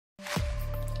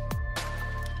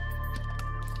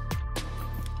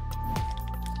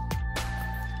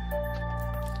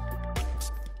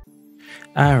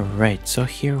Alright, so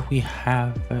here we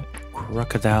have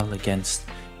Crocodile against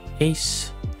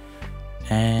Ace,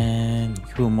 and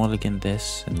we will mulligan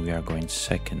this, and we are going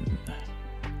second.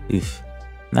 Oof,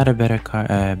 not a better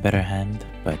hand,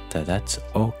 but that's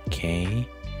okay.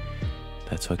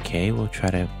 That's okay. We'll try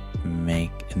to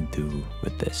make and do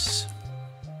with this.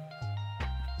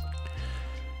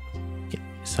 Okay,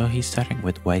 so he's starting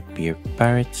with white beer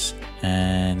parrots,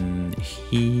 and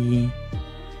he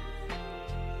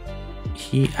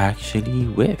actually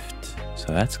whiffed,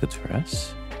 so that's good for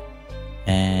us.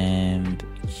 And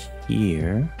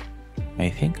here I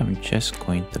think I'm just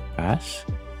going to pass.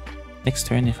 Next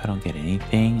turn, if I don't get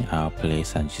anything, I'll play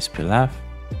Sanchez Pilaf,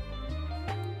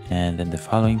 and then the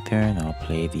following turn I'll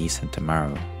play the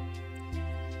Centamaro,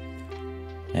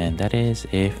 and that is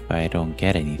if I don't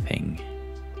get anything.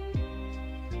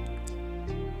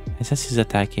 And since he's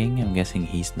attacking, I'm guessing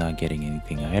he's not getting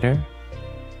anything either.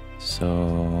 So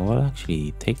we'll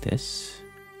actually take this.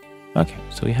 Okay,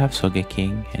 so we have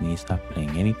Sogeking and he's not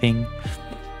playing anything.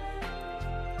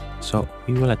 So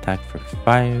we will attack for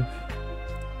 5.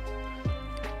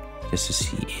 Just to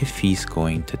see if he's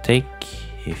going to take.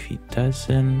 If he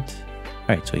doesn't.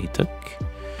 Alright, so he took.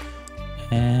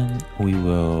 And we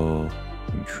will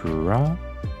draw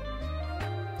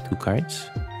 2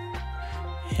 cards.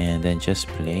 And then just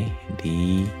play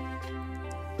the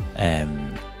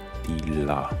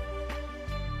Law.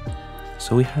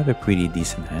 So we have a pretty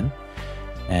decent hand,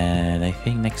 and I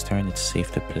think next turn it's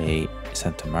safe to play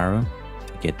Centamaro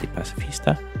to get the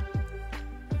Pacifista,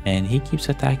 and he keeps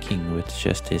attacking with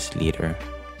just his leader.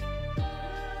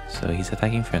 So he's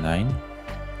attacking for 9,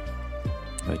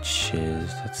 which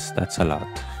is that's a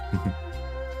lot.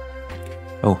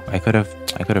 Oh, I could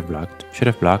have blocked. Should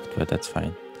have blocked, but that's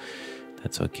fine.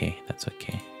 That's okay. That's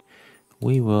okay.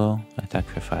 We will attack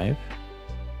for 5.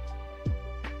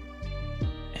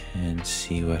 And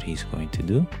see what he's going to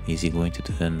do. Is he going to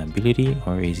do an ability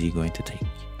or is he going to take?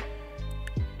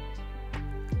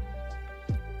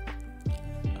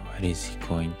 What is he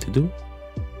going to do?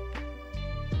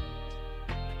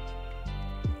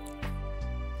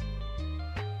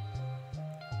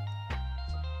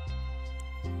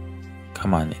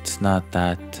 Come on, it's not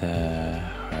that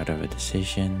hard of a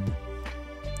decision.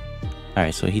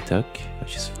 Alright, so he took,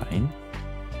 which is fine.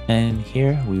 And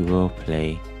here we will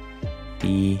play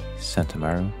the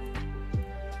Centamaro,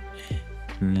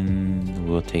 and then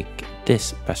we'll take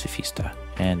this Pacifista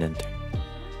and then turn.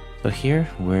 So here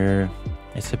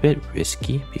it's a bit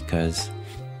risky because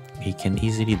he can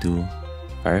easily do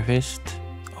Fire Fist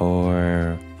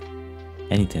or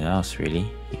anything else really.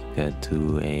 He could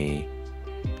do a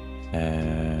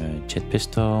Jet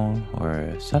Pistol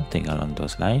or something along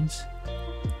those lines.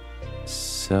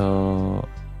 So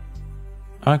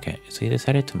okay, so he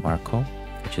decided to Marco,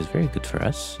 which is very good for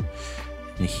us.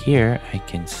 And here I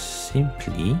can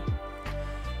simply,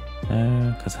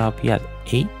 because I'll be at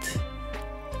 8.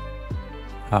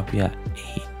 I'll be at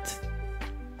 8.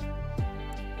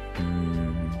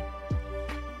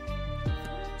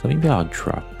 So maybe I'll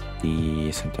drop the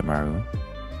Centamaro.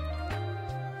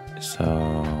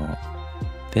 So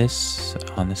this,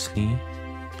 honestly,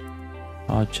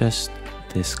 I'll just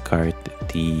discard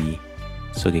the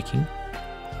Sogeking.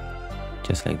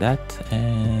 Just like that,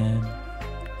 and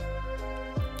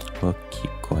we'll keep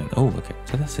going. Oh, okay,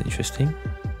 so that's interesting.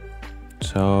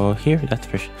 So here, that's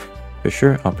for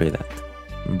sure I'll play that.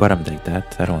 But I'm like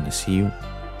that, I don't want to see you.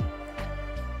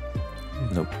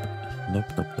 Nope, nope,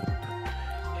 nope, nope.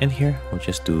 And here we'll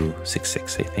just do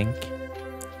 6/6, I think,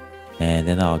 and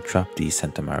then I'll drop the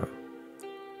Centamaro.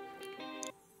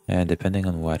 And depending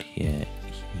on what he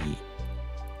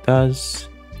does.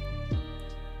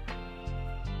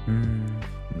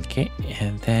 Okay,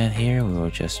 and then here we will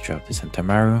just drop the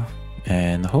Centamaro,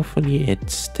 and hopefully it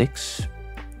sticks.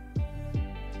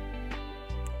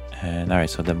 And alright,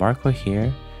 so the Marco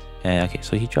here, and okay,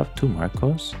 so he dropped 2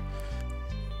 Marcos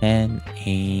and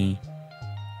an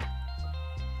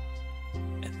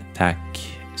attack.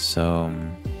 So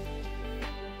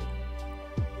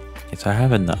okay, so I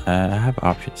have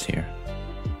options here.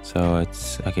 So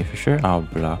it's okay for sure. I'll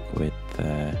block with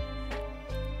the.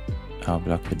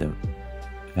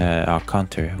 I'll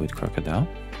counter with Crocodile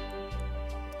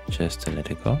just to let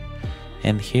it go.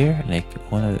 And here,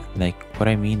 what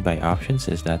I mean by options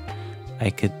is that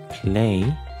I could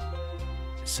play.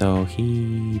 So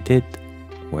he did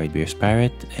White Bear's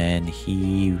Parrot and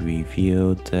he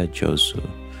revealed Josu.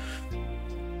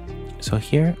 So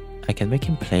here I can make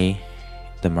him play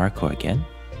the Marco again.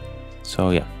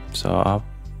 So yeah, so I'll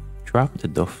drop the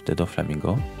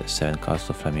Doflamingo, the 7-cost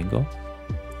Doflamingo,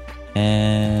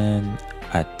 and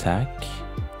attack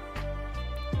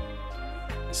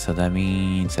So that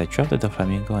means I drop the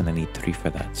Doflamingo and I need 3 for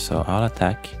that. So I'll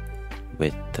attack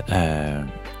with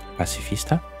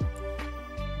Pacifista.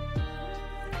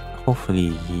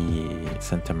 Hopefully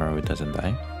Sentamaru doesn't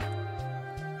die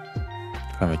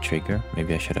from a trigger.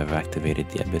 Maybe I should have activated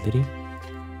the ability.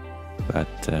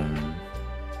 But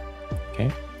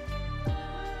okay.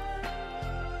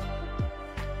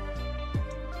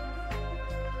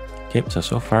 Okay,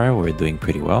 so far we're doing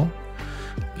pretty well.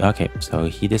 Okay, so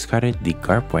he discarded the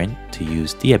guard point to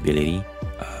use the ability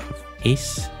of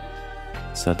Ace.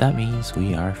 So that means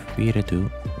we are free to do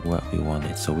what we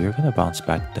wanted. So we're gonna bounce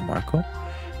back the Marco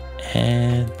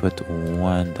and put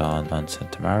 1 down on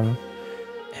Sentamaru.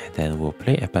 And then we'll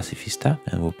play a Pacifista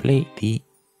and we'll play the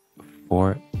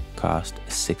 4 cost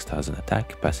 6000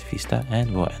 attack Pacifista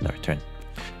and we'll end our turn.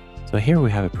 So here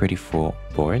we have a pretty full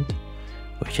board,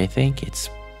 which I think it's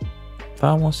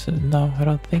almost, no, I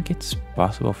don't think it's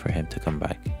possible for him to come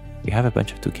back. We have a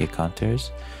bunch of 2k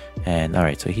counters, and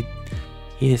alright, so he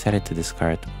decided to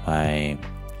discard my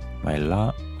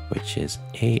law, which is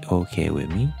a-okay with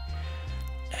me,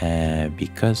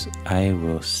 because I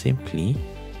will simply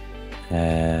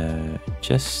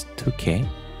just 2k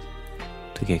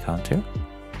counter,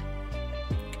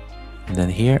 and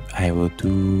then here I will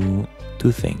do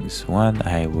 2 things. One,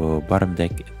 I will bottom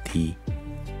deck the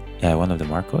one of the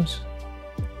Marcos.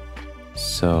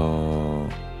 So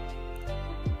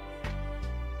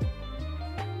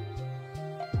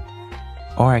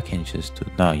or I can just do,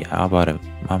 no, yeah,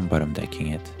 I'm bottom decking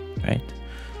it, right?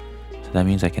 So that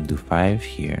means I can do 5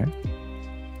 here.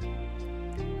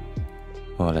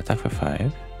 Well, attack for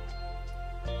 5.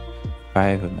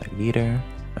 5 of my leader.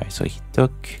 Right, so he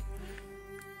took,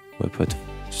 we'll put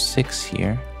 6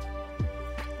 here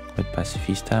with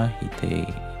Pacifista.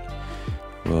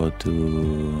 We'll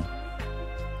do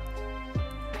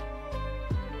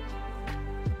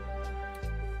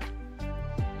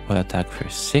attack for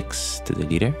 6 to the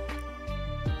leader.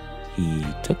 He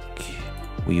took,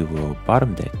 we will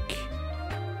bottom deck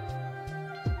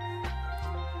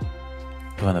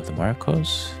one of the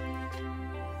Marcos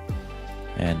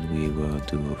and we will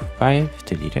do 5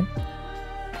 to leader.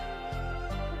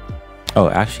 Oh,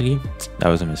 actually that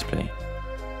was a misplay.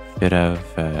 Should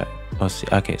have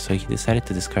okay, so he decided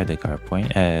to discard the guard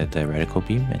point, the radical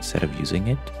beam, instead of using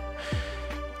it.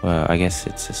 Well, I guess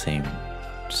it's the same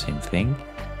thing.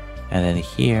 And then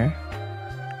here,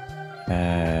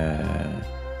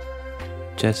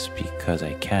 just because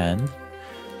I can,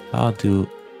 I'll do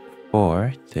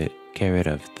 4 to get rid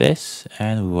of this,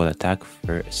 and we will attack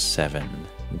for 7.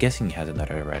 I'm guessing he has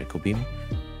another radical beam.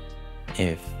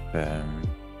 If,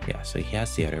 yeah, so he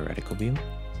has the other radical beam.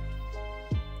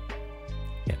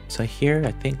 Yeah, so here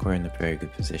I think we're in a very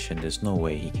good position. There's no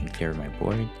way he can clear my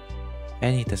board,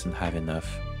 and he doesn't have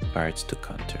enough cards to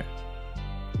counter.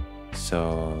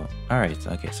 So, alright,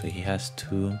 okay, so he has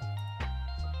two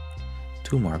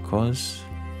Marcos,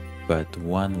 but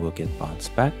 1 will get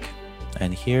bounced back.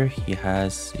 And here he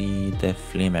has the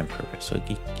Flame Emperor, so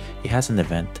he has an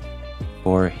event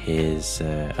for his,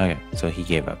 okay, so he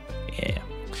gave up, yeah.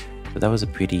 So that was a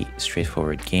pretty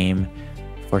straightforward game.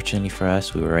 Fortunately for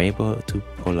us, we were able to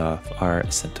pull off our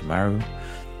Sentamaru.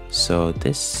 So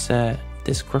this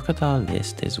Crocodile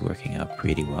list is working out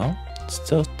pretty well.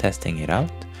 Still testing it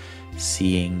out,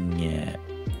 seeing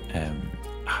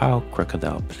how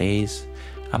Crocodile plays.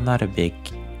 I'm not a big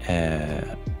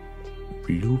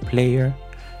blue player.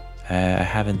 I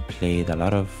haven't played a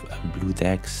lot of blue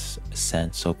decks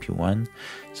since OP1,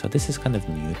 so this is kind of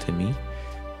new to me,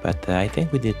 but I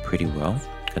think we did pretty well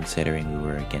considering we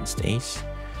were against Ace.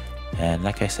 And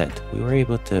like I said, we were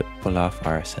able to pull off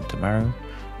our Sentamaru,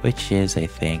 which is, I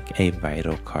think, a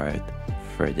vital card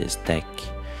for this deck.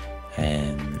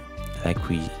 And like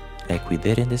we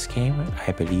did in this game,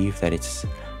 I believe that it's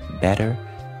better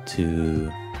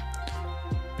to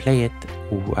play it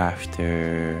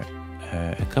after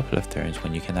a couple of turns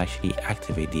when you can actually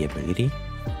activate the ability,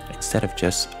 instead of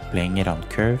just playing it on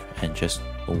curve and just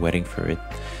waiting for it,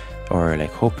 or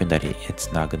like hoping that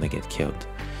it's not gonna get killed.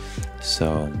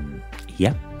 So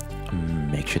yeah,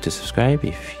 make sure to subscribe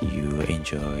if you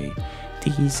enjoy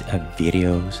these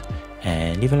videos,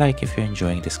 and leave a like if you're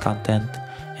enjoying this content,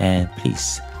 and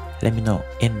please let me know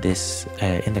in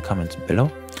the comments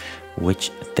below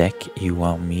which deck you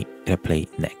want me to play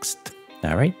next.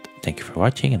 Alright, thank you for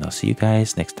watching, and I'll see you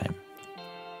guys next time.